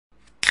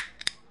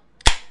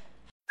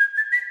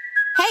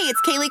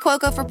it's Kaylee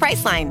Cuoco for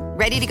Priceline.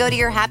 Ready to go to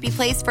your happy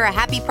place for a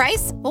happy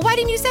price? Well, why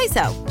didn't you say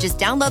so? Just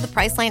download the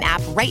Priceline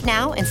app right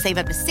now and save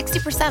up to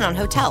 60% on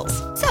hotels.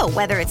 So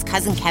whether it's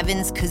Cousin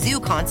Kevin's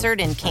Kazoo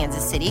Concert in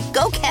Kansas City,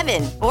 go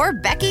Kevin, or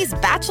Becky's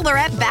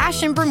Bachelorette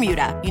Bash in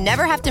Bermuda, you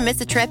never have to miss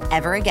a trip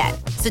ever again.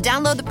 So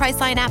download the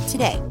Priceline app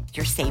today.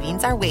 Your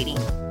savings are waiting.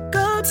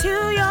 Go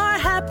to your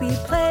happy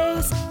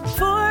place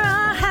for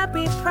a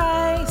happy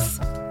price.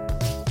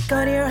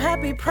 Go to your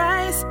happy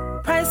price,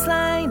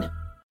 Priceline.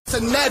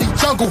 Cincinnati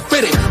jungle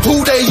fitted.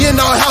 Who they in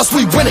our house,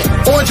 we win it.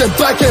 Orange and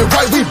black and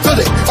white, we feel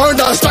it. Earn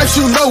our stripes,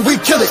 you know we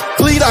kill it.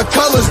 Bleed our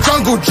colors,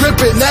 jungle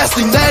dripping.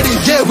 Nasty, natty,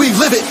 yeah, we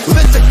live it.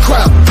 Lit the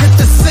crowd, hit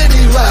the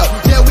city loud.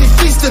 Yeah, we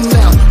feasting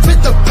now.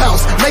 Fit the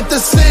pounce, make the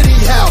city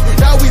howl.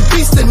 Now we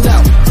feasting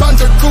now.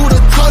 Thunder through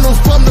the tunnel,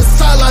 from the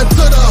sideline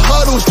to the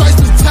huddle. Stripes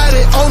be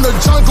tatted on the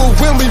jungle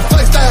when we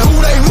flex that. Who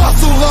they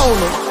muscle on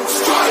them?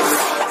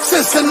 Stripes.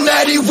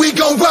 Cincinnati, we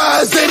gon'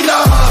 rise in the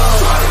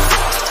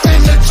in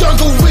the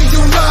jungle, we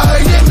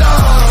unite in the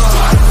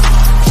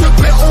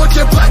drippin' orange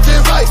and black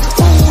and white.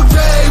 All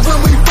day when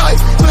we fight,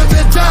 live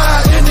and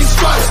die in these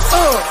stripes.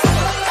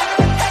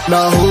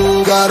 Now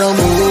who got a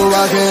move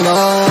rockin'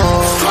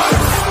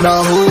 on?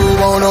 Now who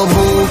wanna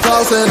move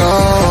crossing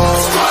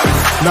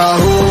on? Now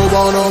who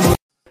wanna move?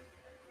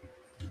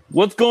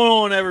 What's going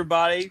on,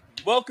 everybody?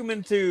 Welcome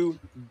into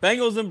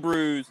Bengals and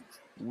Brews.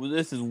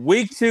 This is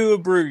week 2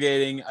 of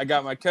Brewgating. I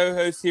got my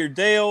co-host here,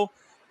 Dale.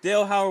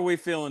 Dale, how are we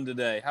feeling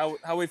today? How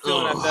are we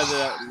feeling after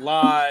that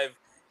live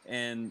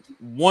and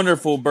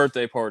wonderful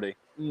birthday party?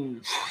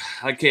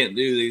 I can't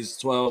do these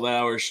 12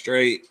 hours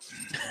straight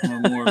no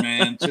more,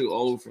 man. Too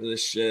old for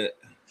this shit.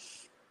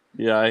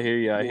 Yeah, I hear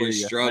you. I hear you.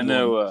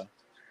 Struggling.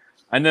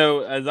 I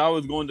know. As I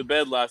was going to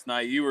bed last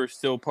night, you were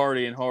still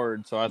partying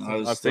hard, so I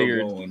was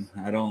figured. Still going.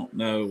 I don't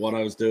know what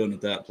I was doing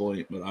at that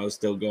point, but I was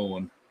still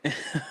going.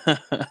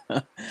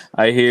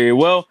 I hear you.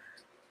 Well,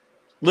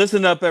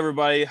 listen up,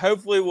 everybody.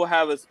 Hopefully, we'll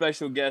have a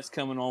special guest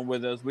coming on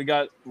with us. We're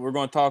going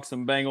to talk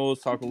some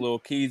Bengals, talk a little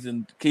keys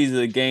of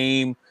the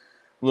game,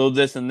 a little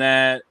this and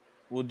that.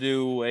 We'll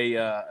do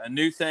a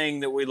new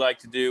thing that we like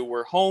to do.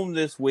 We're home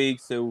this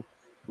week, so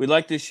we'd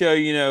like to show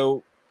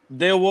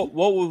Dale.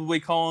 What would we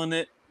calling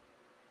it?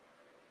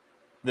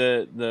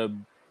 I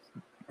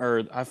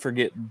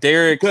forget.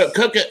 Derek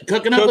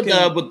cooking up a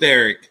dub with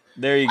Derek.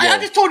 There you go. I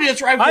just told you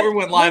this right before we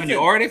went live, and you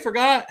already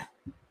forgot.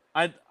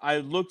 I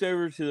looked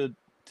over to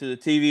the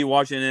TV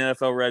watching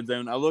NFL Red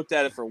Zone. I looked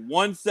at it for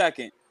 1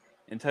 second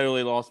and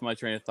totally lost my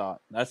train of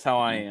thought. That's how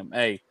I am.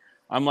 Hey,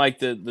 I'm like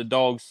the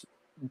dogs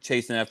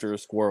chasing after a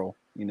squirrel.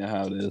 You know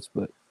how it is,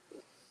 but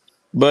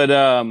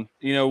we're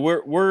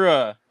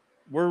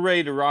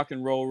ready to rock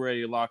and roll,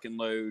 ready to lock and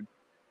load.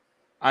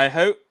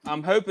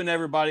 I'm hoping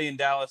everybody in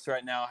Dallas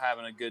right now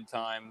having a good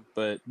time.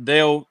 But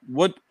Dale,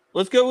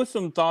 let's go with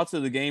some thoughts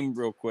of the game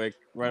real quick,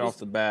 right off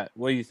the bat.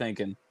 What are you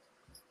thinking?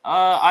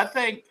 I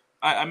think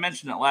I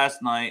mentioned it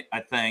last night.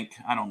 I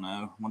don't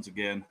know. Once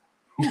again,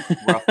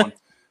 rough one.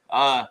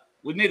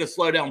 We need to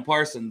slow down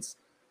Parsons.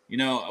 We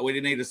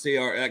need to see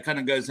that kind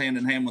of goes hand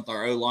in hand with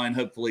our O-line,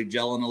 hopefully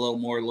gelling a little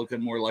more, looking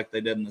more like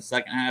they did in the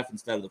second half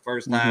instead of the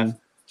first half,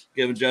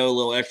 giving Joe a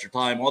little extra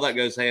time. All that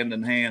goes hand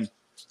in hand.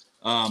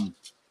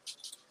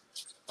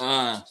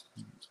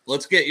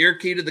 Let's get your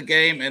key to the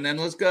game, and then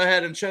let's go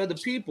ahead and show the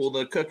people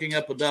the cooking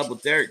up a dub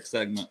with Derek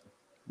segment.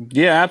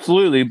 Yeah,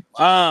 absolutely.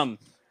 One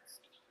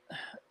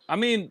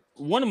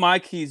of my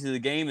keys to the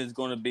game is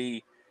going to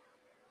be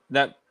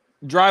that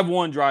drive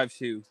 1, drive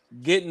 2,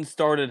 getting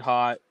started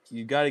hot.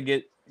 You got to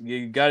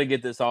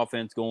get this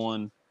offense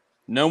going.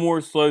 No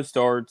more slow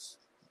starts.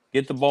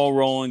 Get the ball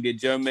rolling. Get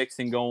Joe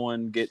Mixon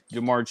going. Get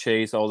Jamar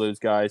Chase. All those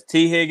guys.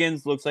 T.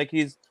 Higgins looks like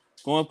he's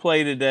going to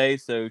play today,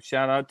 so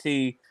shout out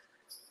T.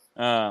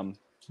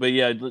 But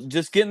yeah,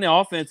 just getting the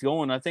offense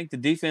going. I think the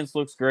defense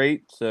looks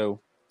great, so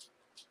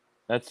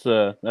that's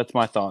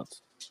my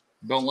thoughts.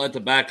 Don't let the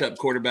backup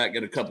quarterback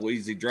get a couple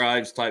easy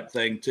drives type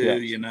thing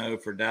too,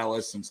 for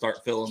Dallas and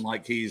start feeling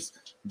like he's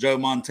Joe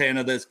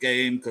Montana this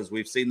game, because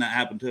we've seen that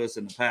happen to us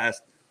in the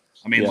past.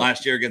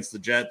 Last year against the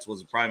Jets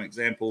was a prime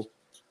example.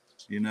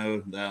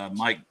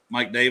 Mike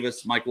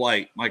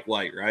White,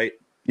 right?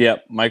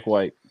 Yep, Mike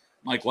White.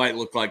 Mike White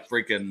looked like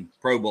freaking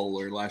Pro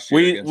Bowler last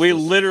year. We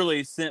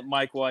literally sent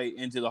Mike White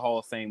into the Hall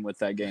of Fame with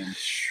that game.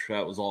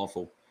 That was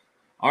awful.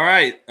 All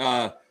right.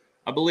 I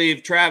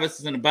believe Travis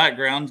is in the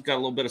background. He's got a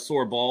little bit of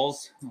sore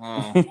balls.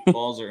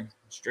 Balls are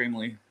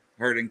extremely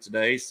hurting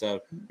today.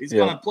 So he's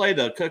going to play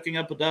the Cooking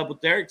Up a Dub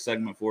with Derek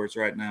segment for us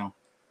right now.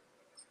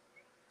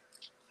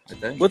 I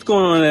think. What's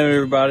going on,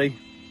 everybody?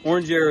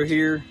 Orange Arrow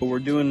here. We're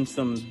doing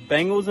some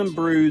Bengals and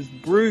Brews,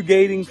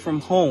 brewgating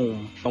from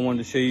home. I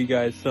wanted to show you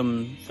guys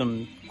some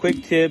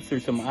quick tips or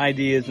some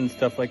ideas and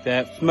stuff like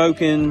that.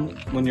 Smoking,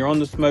 when you're on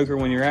the smoker,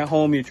 when you're at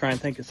home, you're trying to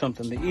think of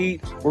something to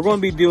eat. We're going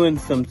to be doing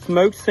some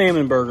smoked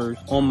salmon burgers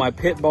on my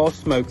Pitball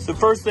Smoke. So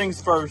first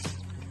things first,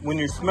 when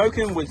you're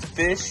smoking with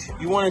fish,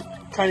 you want to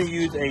kind of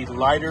use a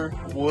lighter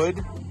wood.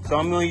 So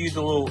I'm going to use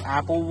a little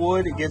apple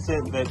wood. It gets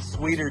that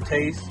sweeter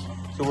taste.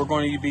 So we're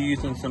going to be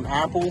using some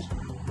apple.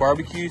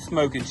 barbecue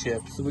smoking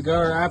chips. So we got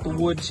our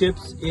applewood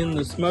chips in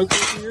the smoker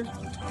here.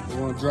 We're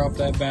going to drop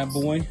that bad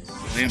boy.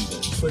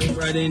 Put it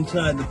right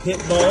inside the pit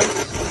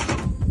box.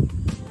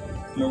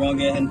 We're going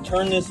to go ahead and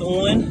turn this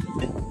on.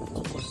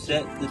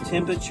 Set the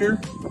temperature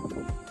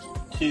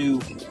to...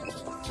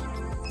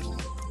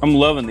 I'm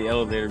loving the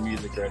elevator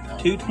music right now.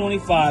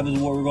 225 is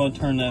what we're going to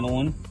turn that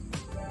on.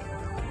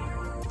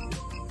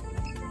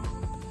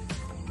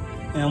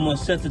 And I'm going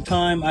to set the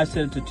time. I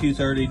set it to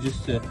 2:30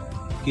 just to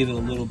give it a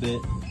little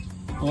bit.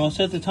 I'm going to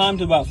set the time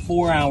to about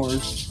 4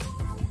 hours.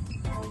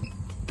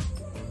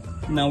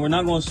 Now, we're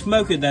not going to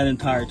smoke it that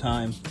entire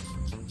time,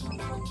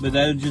 but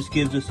that just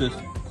gives us a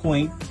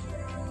point.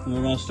 And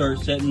we're going to start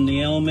setting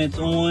the elements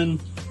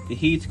on. The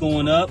heat's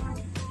going up.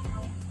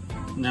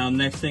 Now,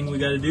 next thing we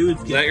got to do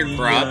is get your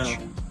crotch?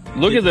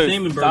 Look at those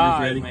salmon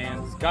thighs, ready.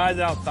 man. Sky's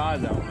out,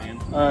 thighs out, man.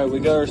 All right, we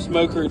got our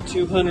smoker at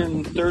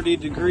 230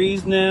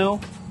 degrees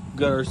now.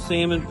 Got our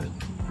salmon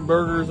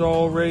burgers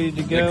all ready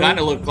to go. They kind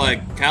of look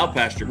like cow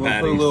pasture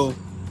patties. Put a little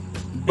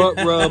butt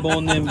rub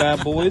on them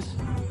bad boys.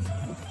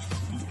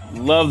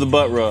 Love the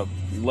butt rub.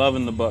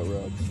 Loving the butt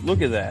rubs.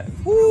 Look at that.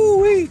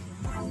 Woo-wee.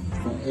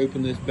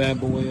 Open this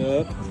bad boy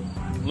up.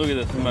 Look at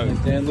the smoke.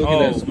 Look at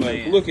that smoke.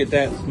 Man. Look at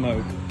that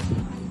smoke.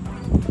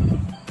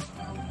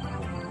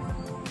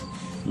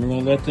 We're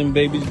going to let them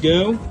babies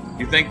go.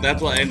 You think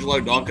that's what Angelo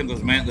Dawkins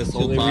has meant this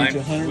whole time?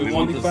 We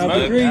want the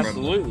smoke? Degrees.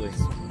 Absolutely.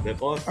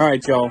 All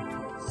right, y'all.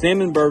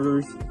 Salmon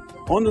burgers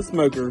on the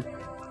smoker.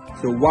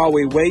 So while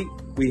we wait,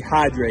 we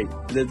hydrate.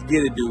 Let's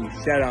get it, dude.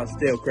 Shout out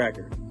Stale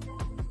Cracker.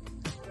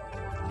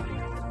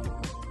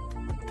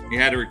 You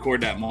had to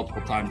record that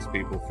multiple times,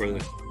 people, for the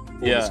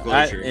full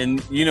disclosure.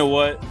 And you know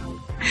what?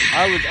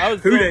 I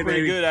was feeling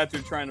pretty good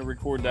after trying to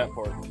record that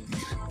part.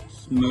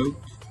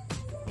 Smoked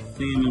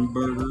salmon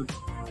burger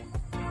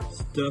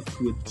stuffed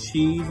with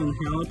cheese and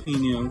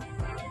jalapeno.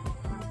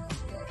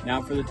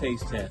 Now for the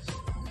taste test.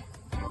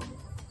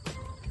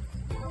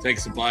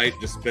 Takes a bite,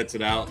 just spits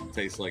it out.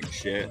 Tastes like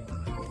shit.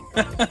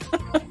 That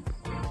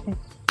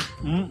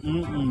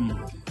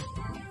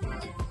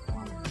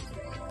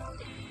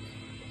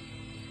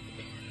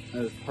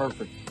is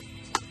perfect.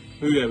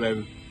 Who that,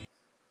 baby?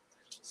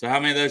 So how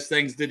many of those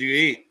things did you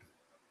eat?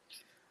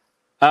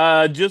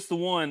 Just the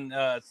one.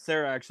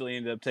 Sarah actually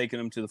ended up taking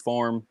them to the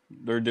farm.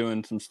 They're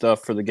doing some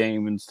stuff for the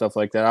game and stuff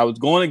like that. I was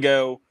going to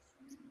go,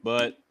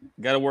 but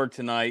got to work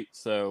tonight,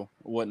 so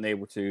I wasn't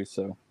able to.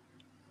 So,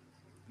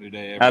 Good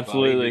day, everybody.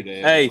 Absolutely. Good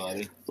day, hey,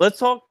 everybody. let's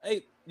talk.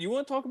 Hey, you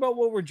want to talk about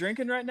what we're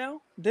drinking right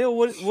now, Dale?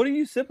 What are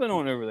you sipping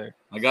on over there?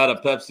 I got a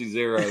Pepsi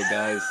Zero,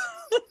 guys.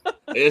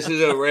 This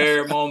is a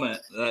rare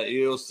moment that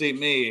you'll see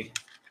me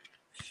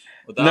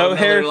without no another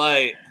hair,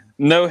 light.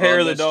 No hair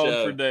of the this dog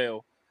show. for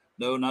Dale.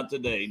 No, not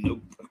today.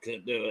 Nope, I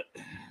can't do it.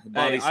 The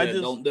body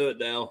said, don't do it,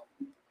 Dale.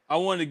 I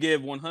want to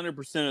give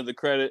 100% of the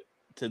credit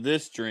to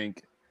this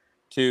drink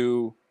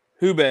to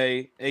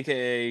Hubei,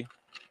 a.k.a.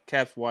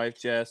 Cap's wife,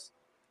 Jess.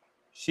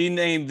 She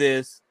named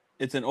this.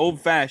 It's an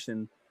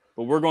old-fashioned,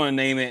 but we're going to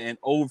name it an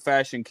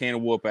old-fashioned can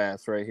of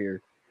whoop-ass right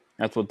here.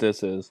 That's what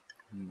this is.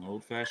 An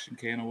old-fashioned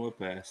can of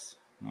whoop-ass.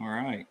 All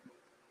right.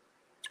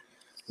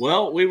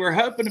 Well, we were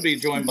hoping to be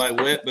joined by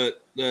Whit,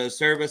 but the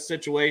service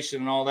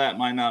situation and all that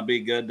might not be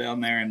good down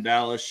there in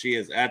Dallas. She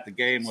is at the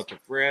game with a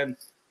friend.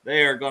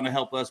 They are going to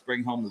help us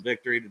bring home the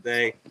victory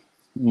today.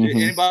 Mm-hmm.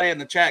 Anybody in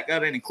the chat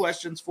got any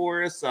questions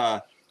for us?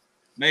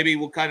 Maybe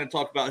we'll kind of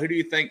talk about who do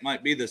you think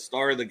might be the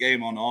star of the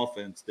game on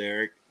offense,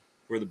 Derek,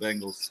 for the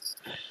Bengals?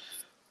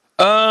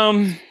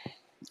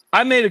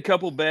 I made a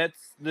couple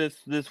bets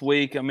this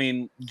week. I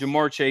mean,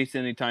 Jamar Chase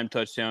anytime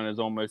touchdown is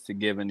almost a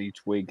given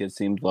each week, it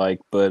seems like.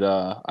 But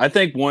I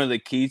think one of the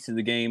keys to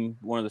the game,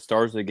 one of the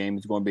stars of the game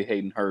is going to be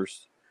Hayden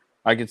Hurst.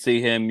 I could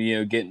see him,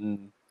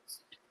 getting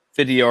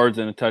 50 yards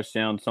and a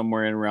touchdown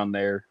somewhere in around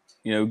there.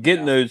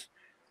 Getting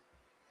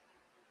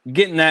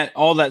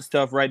all that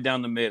stuff right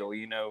down the middle,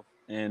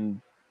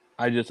 and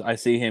I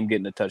see him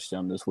getting a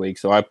touchdown this week.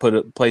 So I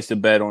placed a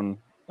bet on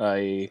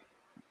a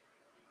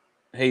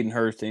Hayden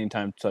Hurst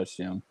anytime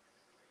touchdown.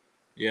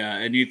 Yeah,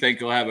 and you think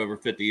he'll have over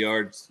 50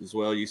 yards as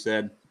well, you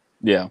said?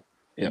 Yeah.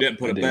 You didn't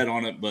put a bet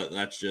on it, but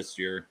that's just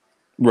your...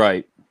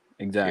 Right,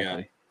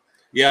 exactly.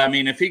 Yeah, I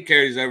mean, if he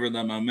carries over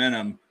the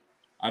momentum,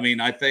 I mean,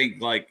 I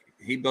think,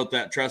 he built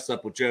that trust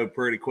up with Joe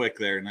pretty quick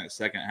there in that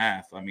second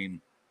half. I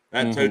mean,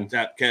 that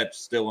toe-tap catch is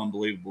still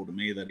unbelievable to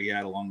me that he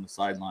had along the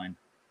sideline.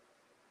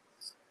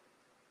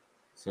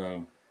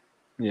 So...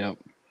 Yep.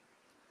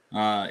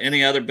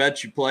 Any other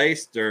bets you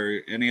placed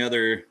or any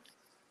other...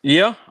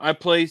 Yeah, I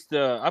placed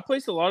a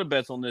lot of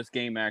bets on this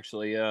game,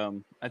 actually.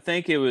 I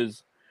think it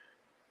was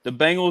the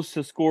Bengals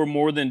to score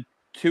more than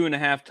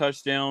 2.5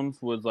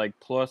 touchdowns was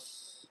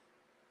plus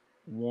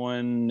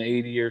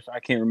 180 or I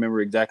can't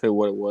remember exactly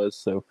what it was.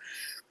 So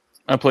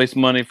I placed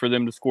money for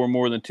them to score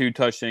more than 2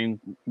 touchdowns,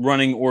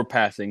 running or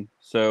passing.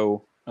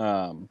 So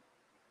I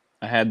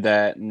had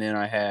that, and then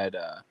I had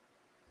I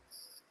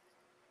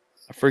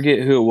forget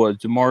who it was.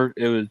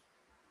 It was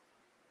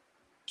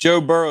Joe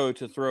Burrow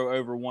to throw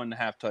over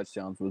 1.5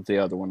 touchdowns was the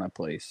other one I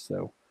placed.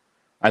 So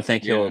I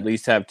think he'll at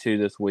least have 2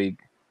 this week.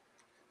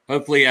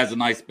 Hopefully he has a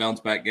nice bounce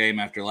back game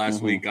after last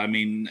Mm-hmm. week. I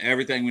mean,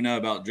 everything we know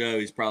about Joe,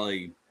 he's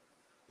probably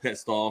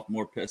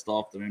more pissed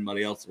off than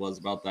anybody else was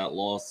about that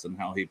loss and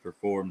how he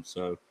performed.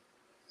 So,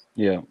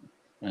 Yeah,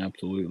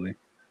 absolutely.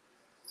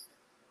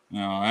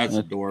 no, that's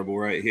adorable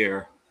right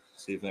here.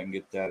 See if I can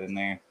get that in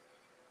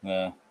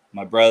there.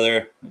 My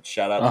brother,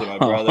 shout out to my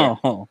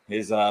brother.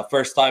 His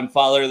first time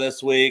father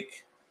this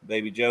week.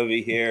 Baby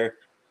Jovi here.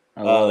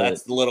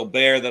 That's the little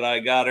bear that I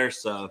got her.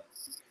 So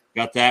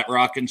got that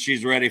rocking.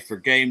 She's ready for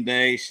game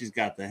day. She's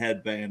got the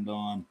headband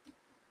on.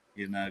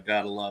 You know,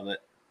 gotta love it.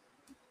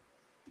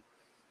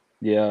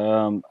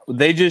 Yeah,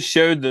 they just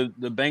showed the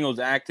Bengals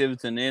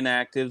actives and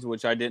inactives,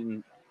 which I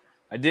didn't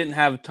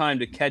have time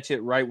to catch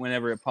it right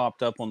whenever it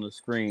popped up on the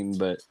screen.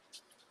 But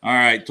all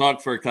right,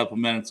 talk for a couple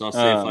minutes. I'll see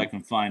if I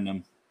can find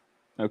them.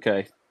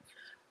 Okay.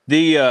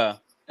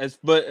 As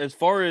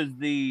far as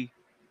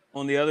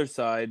on the other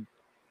side,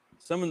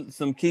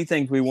 some key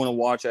things we want to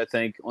watch, I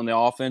think, on the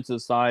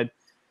offensive side.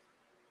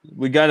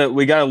 We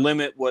gotta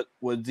limit what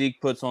Zeke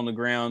puts on the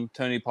ground,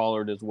 Tony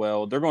Pollard as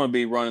well. They're going to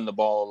be running the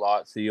ball a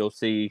lot, so you'll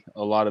see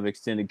a lot of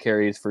extended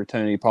carries for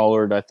Tony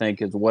Pollard, I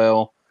think, as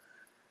well.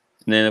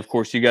 And then, of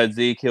course, you got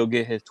Zeke. He'll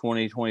get his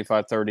 20,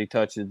 25, 30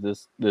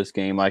 touches this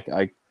game.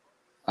 I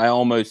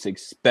almost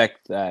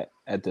expect that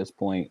at this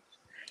point.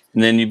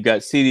 And then you've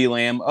got CeeDee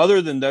Lamb.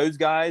 Other than those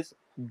guys,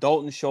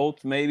 Dalton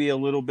Schultz maybe a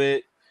little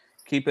bit.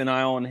 Keep an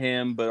eye on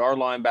him. But our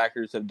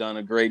linebackers have done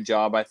a great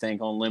job, I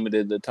think, on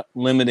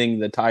limiting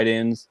the tight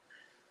ends.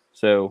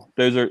 So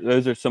those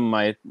are some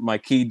of my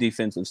key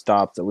defensive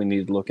stops that we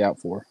need to look out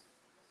for.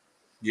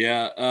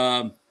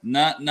 Yeah,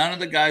 none of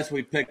the guys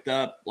we picked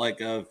up, like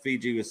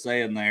Fiji was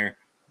saying there,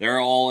 they're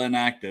all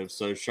inactive.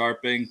 So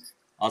Sharping,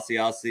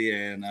 Asiasi,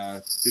 and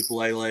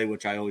Tupulele,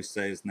 which I always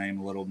say his name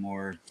a little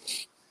more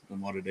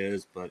than what it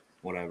is, but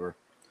whatever.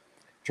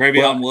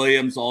 Travion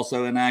Williams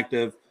also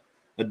inactive.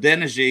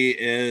 Adeniji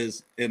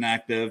is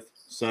inactive,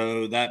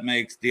 so that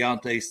makes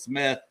Deontay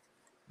Smith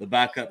the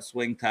backup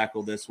swing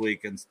tackle this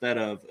week instead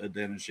of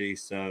Adeniji.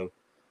 So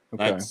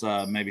that's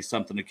maybe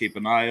something to keep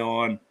an eye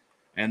on.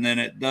 And then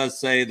it does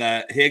say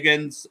that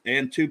Higgins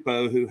and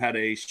Tupou, who had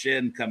a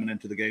shin coming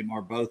into the game,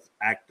 are both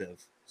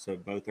active. So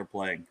both are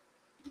playing.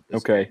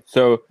 Okay, game.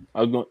 So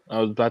I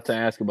was about to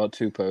ask about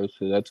Tupou,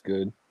 so that's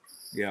good.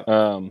 Yeah.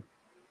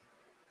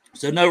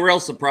 So no real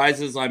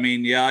surprises. I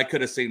mean, yeah, I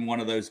could have seen one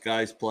of those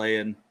guys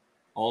playing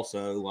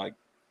also, like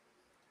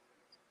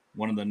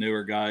one of the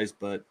newer guys,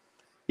 but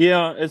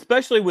yeah,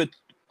 especially with,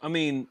 I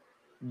mean,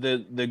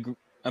 the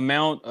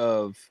amount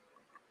of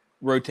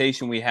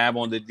rotation we have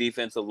on the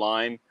defensive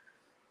line,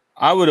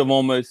 I would have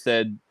almost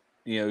said,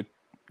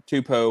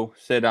 Tupou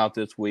sit out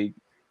this week,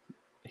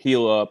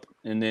 heal up,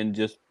 and then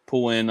just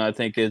pull in. I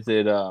think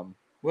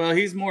well,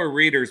 he's more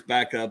Reader's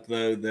backup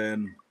though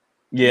than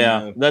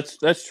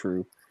that's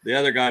true. The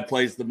other guy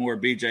plays the more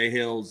B.J.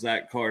 Hill,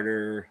 Zach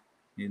Carter,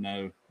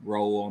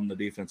 role on the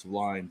defensive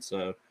line.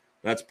 So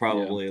that's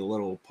probably a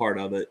little part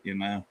of it,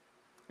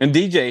 And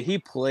DJ, he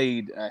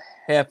played a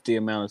hefty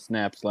amount of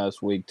snaps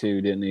last week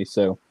too, didn't he?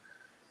 So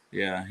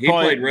yeah, he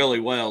played really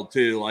well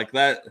too, like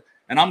that.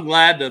 And I'm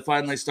glad to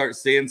finally start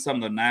seeing some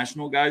of the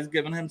national guys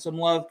giving him some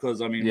love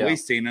because, I mean, we've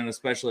seen it,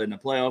 especially in the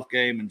playoff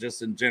game and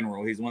just in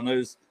general. He's one of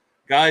those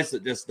guys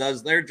that just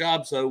does their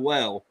job so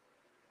well.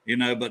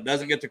 But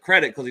doesn't get the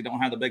credit because he don't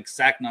have the big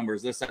sack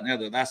numbers, this, that, and the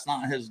other. That's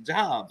not his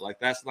job. Like,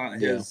 that's not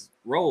his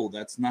role.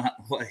 That's not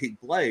what he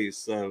plays.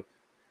 So,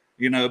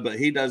 but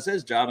he does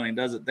his job, and he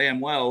does it damn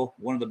well.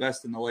 One of the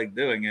best in the league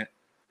doing it.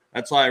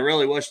 That's why I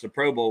really wish the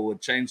Pro Bowl would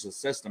change the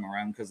system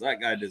around because that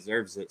guy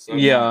deserves it so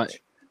much.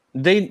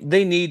 They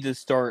need to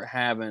start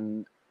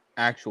having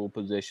actual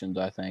positions,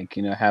 I think.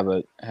 Have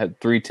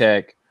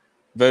 3-tech.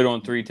 Vote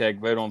on 3-tech,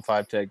 vote on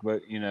 5-tech,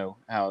 vote,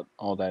 how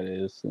all that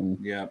is.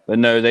 But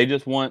no, they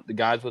just want the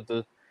guys with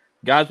the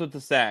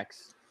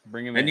sacks.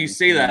 Bring them in. And you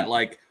see that,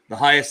 like, the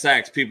highest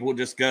sacks, people will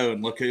just go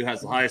and look who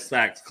has the highest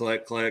sacks,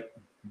 click,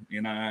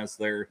 as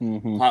their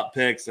top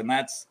picks. And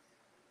that's,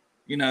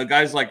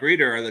 guys like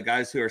Reader are the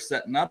guys who are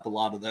setting up a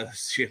lot of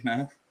those,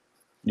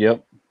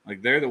 Yep.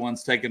 Like, they're the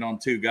ones taking on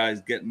two guys,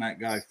 getting that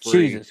guy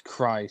free. Jesus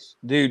Christ.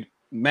 Dude,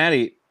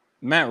 Matt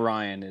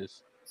Ryan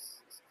is.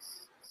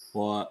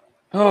 What?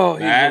 Oh,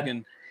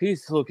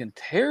 he's looking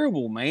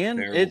terrible, man.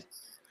 Terrible.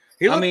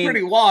 He looked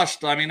pretty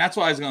washed. I mean, that's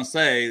what I was going to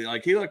say.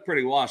 Like, he looked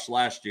pretty washed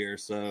last year,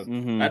 so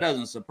that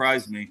doesn't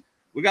surprise me.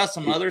 We got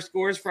some other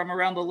scores from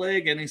around the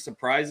league. Any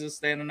surprises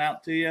standing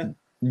out to you?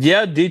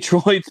 Yeah,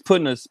 Detroit's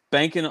putting a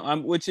spanking,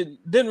 which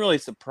it didn't really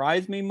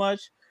surprise me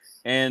much.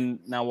 And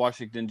now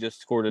Washington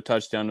just scored a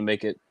touchdown to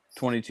make it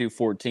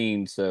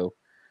 22-14. So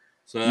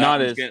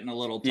that getting a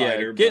little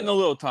tighter. Yeah, getting a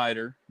little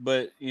tighter.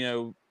 But,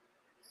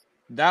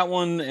 that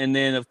one, and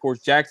then, of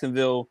course,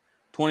 Jacksonville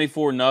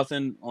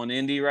 24-0 on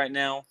Indy right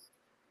now.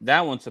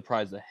 That one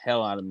surprised the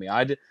hell out of me.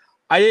 I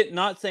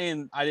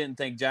didn't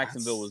think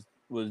Jacksonville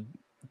was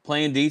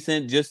playing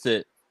decent. Just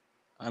that,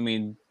 I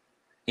mean,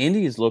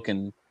 Indy is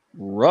looking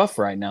rough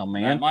right now,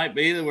 man. That might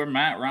be where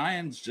Matt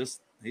Ryan's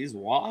he's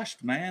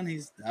washed, man.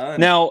 He's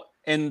done. Now,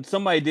 and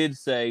somebody did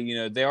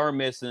say, they are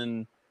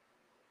missing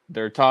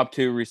their top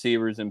 2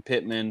 receivers in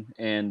Pittman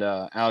and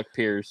Alec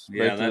Pierce.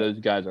 Both of those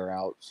guys are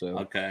out. So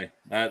okay,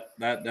 that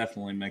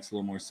definitely makes a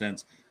little more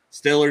sense.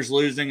 Steelers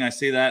losing, I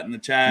see that in the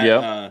chat.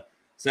 Yep.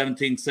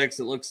 17-6,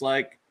 it looks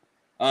like.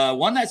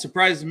 One that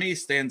surprises me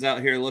stands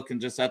out here looking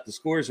just at the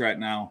scores right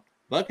now.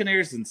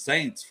 Buccaneers and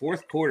Saints,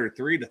 fourth quarter,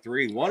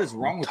 3-3. What is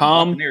wrong with the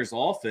Buccaneers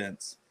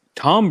offense?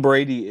 Tom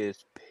Brady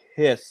is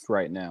pissed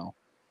right now.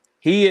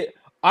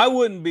 I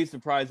wouldn't be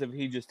surprised if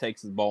he just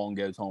takes his ball and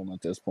goes home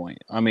at this point.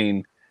 I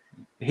mean,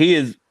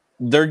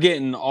 they're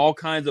getting all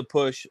kinds of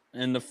push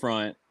in the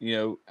front. You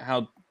know,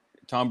 how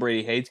Tom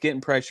Brady hates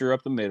getting pressure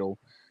up the middle.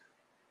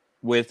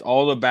 With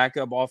all the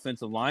backup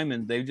offensive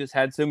linemen, they've just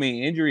had so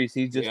many injuries.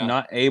 He's just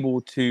not able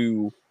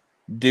to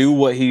do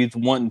what he's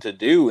wanting to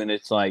do. And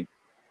it's like,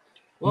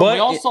 well, we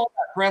all saw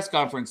that press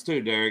conference too,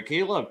 Derek.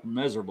 He looked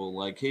miserable.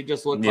 Like, he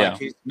just looked like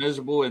he's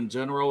miserable in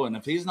general. And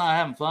if he's not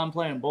having fun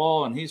playing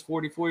ball and he's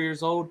 44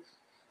 years old,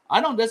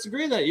 I don't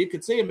disagree that you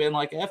could see him being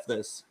like, F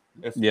this,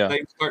 if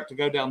things start to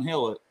go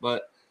downhill.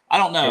 But I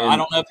don't know. I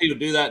don't know if he would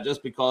do that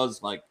just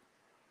because, like,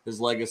 his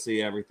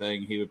legacy,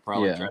 everything. He would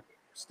probably try to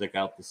stick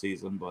out the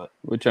season. But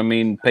which, I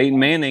mean, Peyton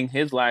Manning,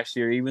 his last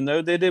year, even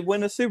though they did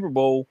win a Super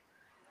Bowl,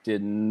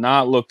 did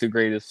not look the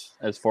greatest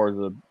as far as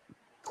the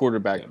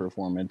quarterback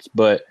performance.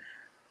 But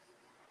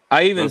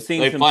I even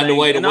seen they some find things, a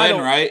way to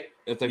win, right?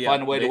 If they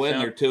find a way to win,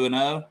 sound, they're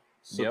 2-0.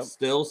 So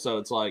still, so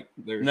it's like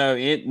there's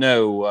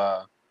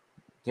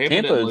Tampa's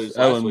didn't lose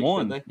last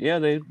 0-1. Week, yeah,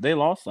 they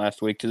lost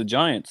last week to the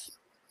Giants.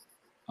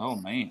 Oh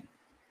man,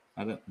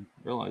 I didn't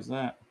realize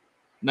that.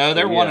 No,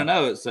 they're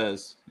 1-0. It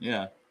says,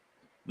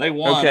 they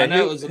won. Okay, I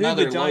know it was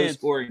another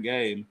low-scoring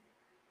game.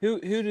 Who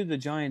did the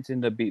Giants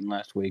end up beating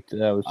last week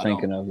that I was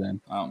thinking of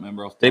then? I don't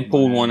remember. They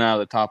pulled one out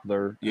of the top of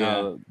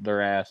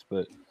their ass,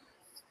 but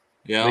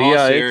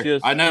it's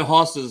just, I know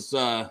Hoss's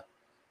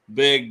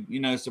big,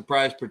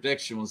 surprise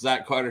prediction was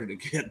Zach Carter to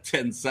get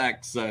 10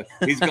 sacks, so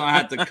he's going to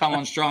have to come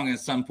on strong at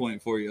some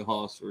point for you,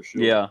 Hoss, for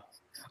sure. Yeah.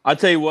 I'll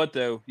tell you what,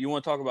 though, you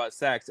want to talk about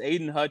sacks.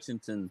 Aiden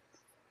Hutchinson,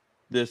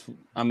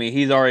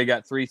 he's already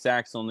got 3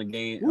 sacks on the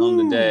game on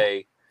the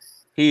day.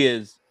 He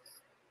is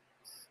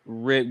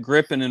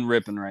gripping and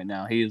ripping right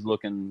now. He is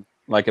looking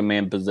like a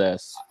man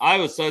possessed. I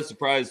was so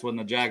surprised when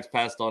the Jags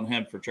passed on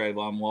him for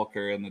Trayvon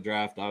Walker in the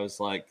draft. I was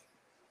like,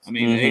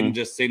 Aiden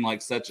just seemed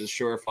like such a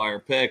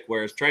surefire pick,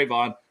 whereas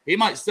Trayvon, he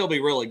might still be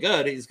really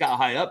good. He's got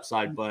high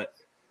upside, but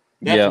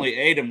definitely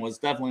Aiden was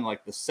definitely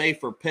like the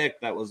safer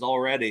pick that was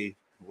already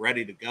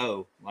ready to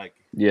go. Like,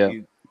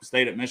 he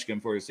stayed at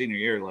Michigan for his senior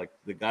year. Like,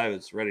 the guy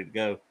was ready to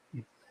go.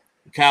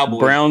 The Cowboys.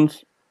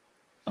 Browns.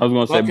 I was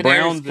going to say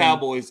Browns.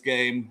 Cowboys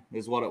game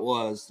is what it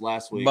was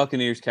last week.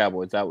 Buccaneers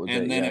Cowboys. That was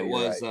and it. then it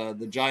was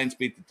the Giants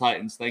beat the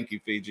Titans. Thank you,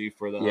 Fiji,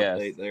 for the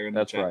update there in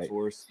the chat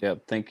for us.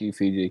 Yep. Thank you,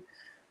 Fiji.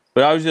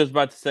 But I was just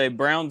about to say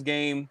Browns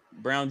game,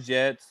 Browns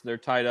Jets. They're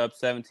tied up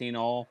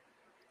 17-all.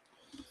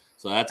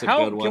 So that's a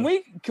good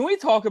one. Can we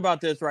talk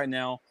about this right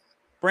now,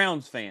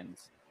 Browns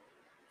fans?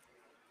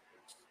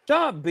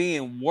 Stop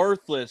being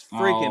worthless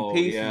freaking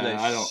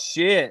pieces of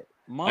shit.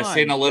 I've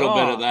seen a little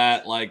bit of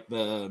that, like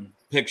the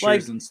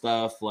pictures and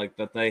stuff like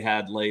that they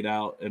had laid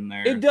out in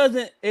there.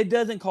 It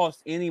doesn't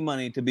cost any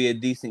money to be a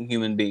decent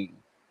human being.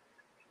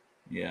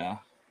 Yeah.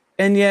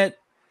 And yet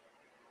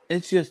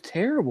it's just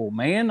terrible,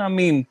 man. I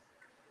mean,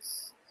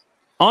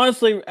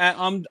 honestly,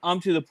 I'm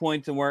to the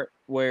point to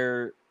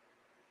where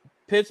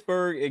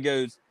Pittsburgh, it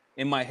goes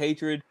in my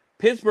hatred.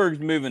 Pittsburgh's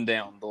moving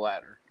down the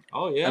ladder.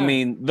 Oh yeah. I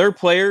mean, their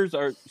players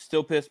are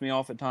still piss me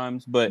off at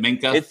times, but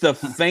Minka. It's the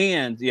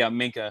fans. Yeah,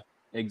 Minka.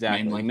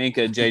 Exactly. Mainly.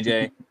 Minka,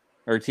 JJ,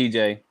 or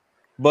TJ.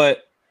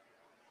 But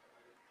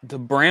the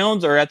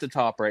Browns are at the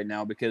top right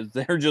now because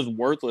they're just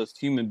worthless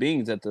human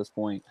beings at this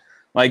point.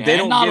 Like, they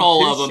don't not give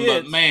all of them,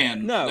 shits. but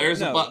man,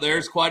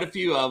 there's quite a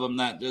few of them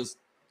that just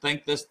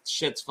think this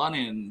shit's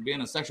funny, and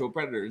being a sexual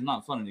predator is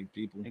not funny to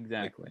people.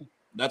 Exactly. Like,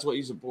 that's what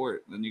you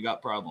support, then you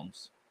got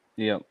problems.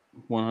 Yep,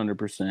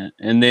 100%.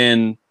 And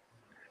then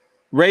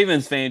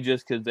Ravens fan,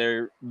 just because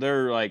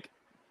they're like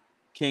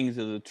kings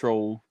of the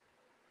troll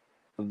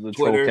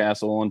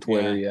castle on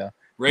Twitter. Yeah.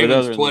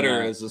 Ravens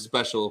Twitter is a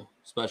special.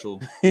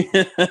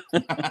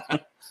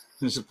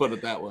 Just put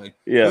it that way.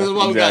 Yeah, this is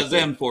what we got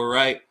Zim for,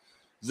 right?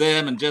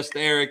 Zim and Just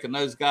Eric and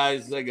those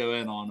guys, they go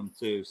in on them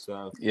too.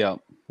 So yeah,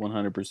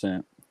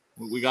 100%.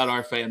 We got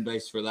our fan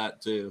base for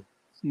that too.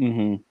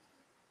 Mm-hmm.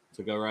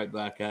 To go right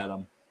back at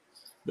them.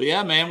 But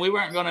yeah, man, we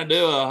weren't going to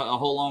do a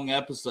whole long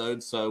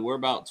episode, so we're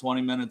about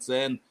 20 minutes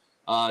in.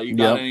 You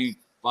got any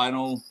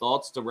final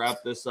thoughts to wrap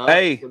this up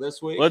for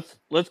this week?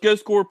 Let's go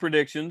score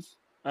predictions.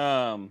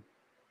 I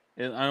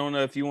don't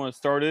know if you want to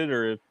start it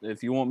or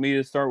if you want me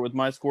to start with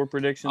my score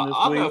prediction this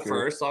week.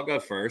 I'll go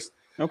first.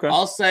 Okay.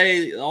 I'll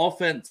say the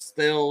offense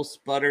still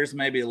sputters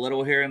maybe a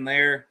little here and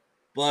there,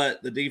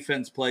 but the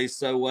defense plays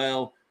so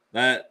well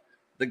that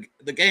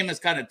the game is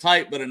kind of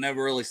tight, but it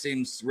never really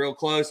seems real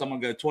close. I'm going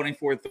to go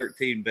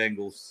 24-13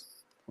 Bengals.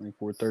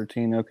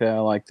 24-13. Okay, I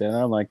like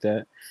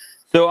that.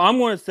 So I'm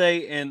going to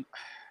say, and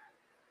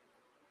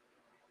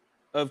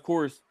of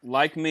course,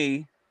 like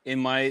me, in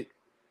my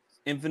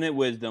infinite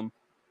wisdom,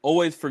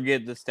 always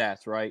forget the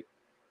stats, right?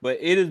 But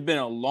it has been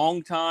a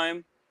long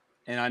time,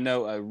 and I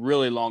know a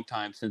really long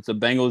time since the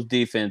Bengals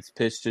defense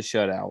pitched a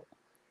shutout.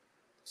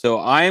 So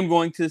I am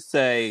going to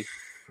say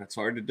that's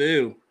hard to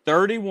do.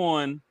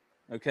 31,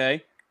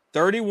 okay?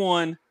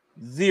 31-0.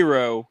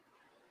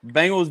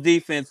 Bengals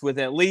defense with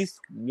at least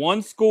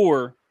one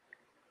score,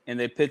 and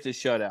they pitch a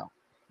shutout.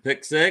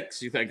 Pick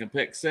six? You think a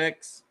pick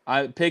six?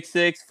 Pick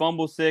six,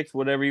 fumble six,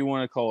 whatever you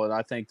want to call it.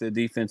 I think the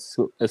defense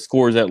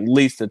scores at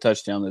least a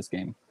touchdown this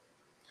game.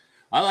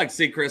 I like to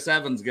see Chris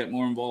Evans get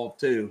more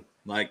involved too.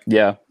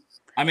 Yeah.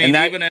 I mean,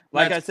 even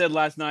like I said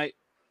last night,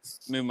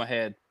 move my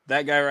head.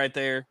 That guy right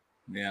there.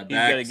 Yeah, he's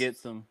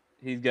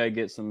got to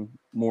get some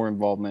more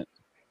involvement.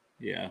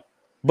 Yeah.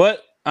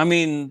 But I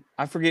mean,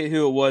 I forget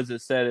who it was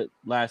that said it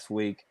last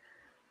week.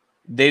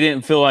 They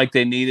didn't feel like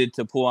they needed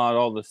to pull out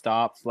all the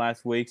stops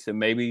last week, so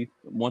maybe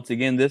once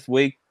again this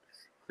week,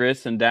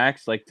 Chris and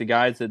Dax, like the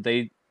guys that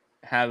they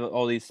have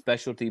all these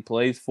specialty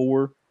plays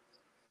for,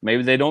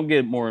 maybe they don't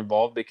get more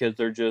involved because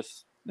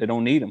they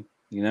don't need them,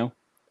 you know?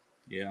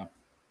 Yeah.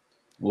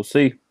 We'll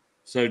see.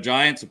 So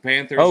Giants and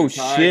Panthers are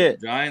tied.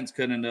 Shit. Giants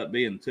could end up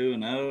being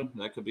 2-0.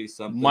 That could be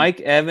something.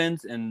 Mike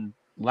Evans and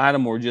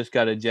Lattimore just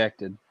got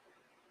ejected.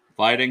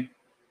 Fighting?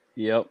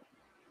 Yep.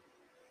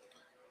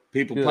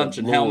 People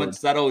punching helmets.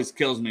 That always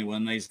kills me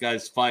when these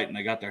guys fight and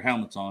they got their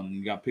helmets on and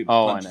you got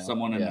people punching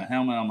someone in the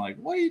helmet. I'm like,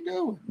 what are you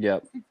doing?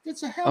 Yep.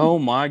 It's a helmet. Oh,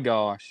 my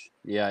gosh.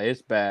 Yeah,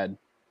 it's bad.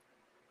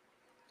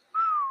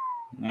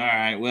 All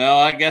right. Well,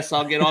 I guess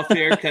I'll get off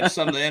here, catch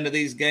some of the end of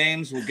these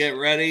games. We'll get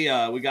ready.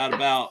 We got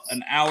about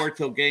an hour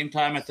till game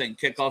time. I think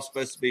kickoff's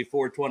supposed to be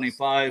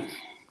 4:25.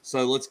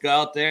 So let's go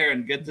out there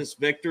and get this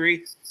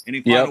victory. Any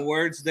final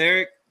words,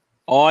 Derek?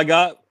 All I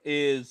got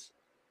is,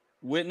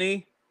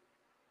 Whitney,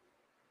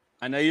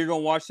 I know you're going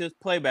to watch this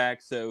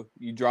playback, so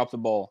you dropped the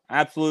ball.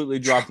 Absolutely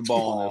dropped the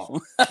ball on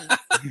this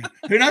one.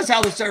 Who knows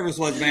how the service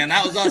was, man?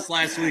 That was us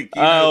last week.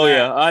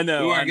 Yeah, I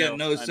know. We weren't getting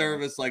no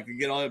service. Like, to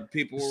get all the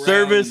people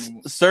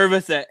around.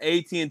 Service at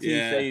AT&T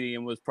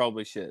Stadium was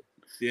probably shit.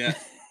 Yeah.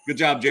 Good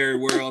job, Jerry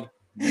World.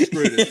 You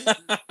screwed us.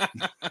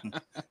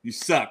 You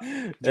suck.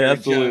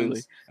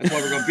 Absolutely. Jones. That's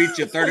why we're going to beat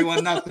you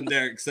 31-0,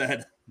 Derek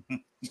said.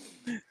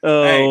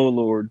 Oh,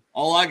 Lord.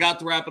 All I got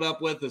to wrap it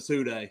up with is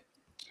Who Dey.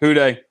 Who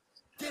Dey.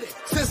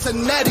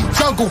 Cincinnati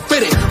jungle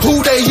fitted.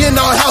 Who they in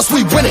our house,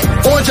 we win it.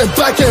 Orange and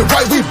black and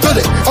white, we build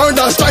it. Earn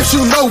our stripes,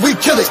 you know we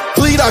kill it.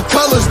 Bleed our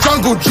colors,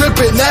 jungle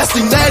dripping. Nasty,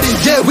 natty,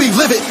 yeah, we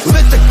live it.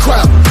 Lit the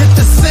crowd, hit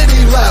the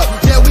city loud.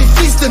 Yeah, we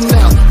feasting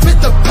now. Fit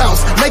the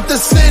pounce, make the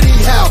city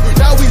howl.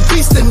 Now we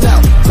feasting now.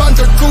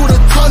 Thunder through the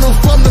tunnel,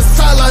 from the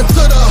sideline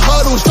to the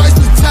huddle.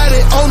 Stripes we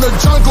tatted on the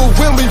jungle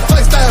when we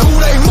flex that Who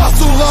Dey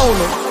muscle on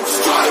them.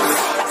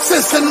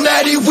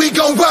 Cincinnati, we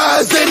gon'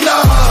 rise in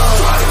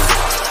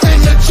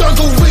the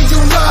jungle, we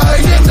unite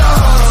in the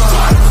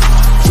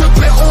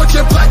trippin' orange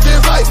and black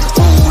and white.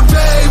 Who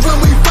Dey when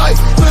we fight,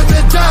 live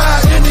and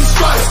die in these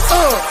stripes.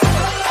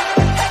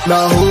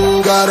 Now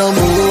who gotta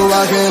move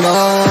rockin'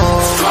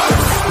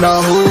 on?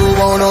 Now who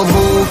wanna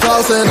move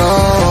crossin'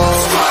 on?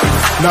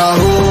 Now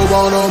who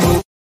wanna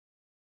move?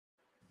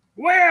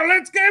 Well,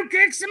 let's go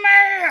kick some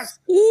ass.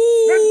 Ooh.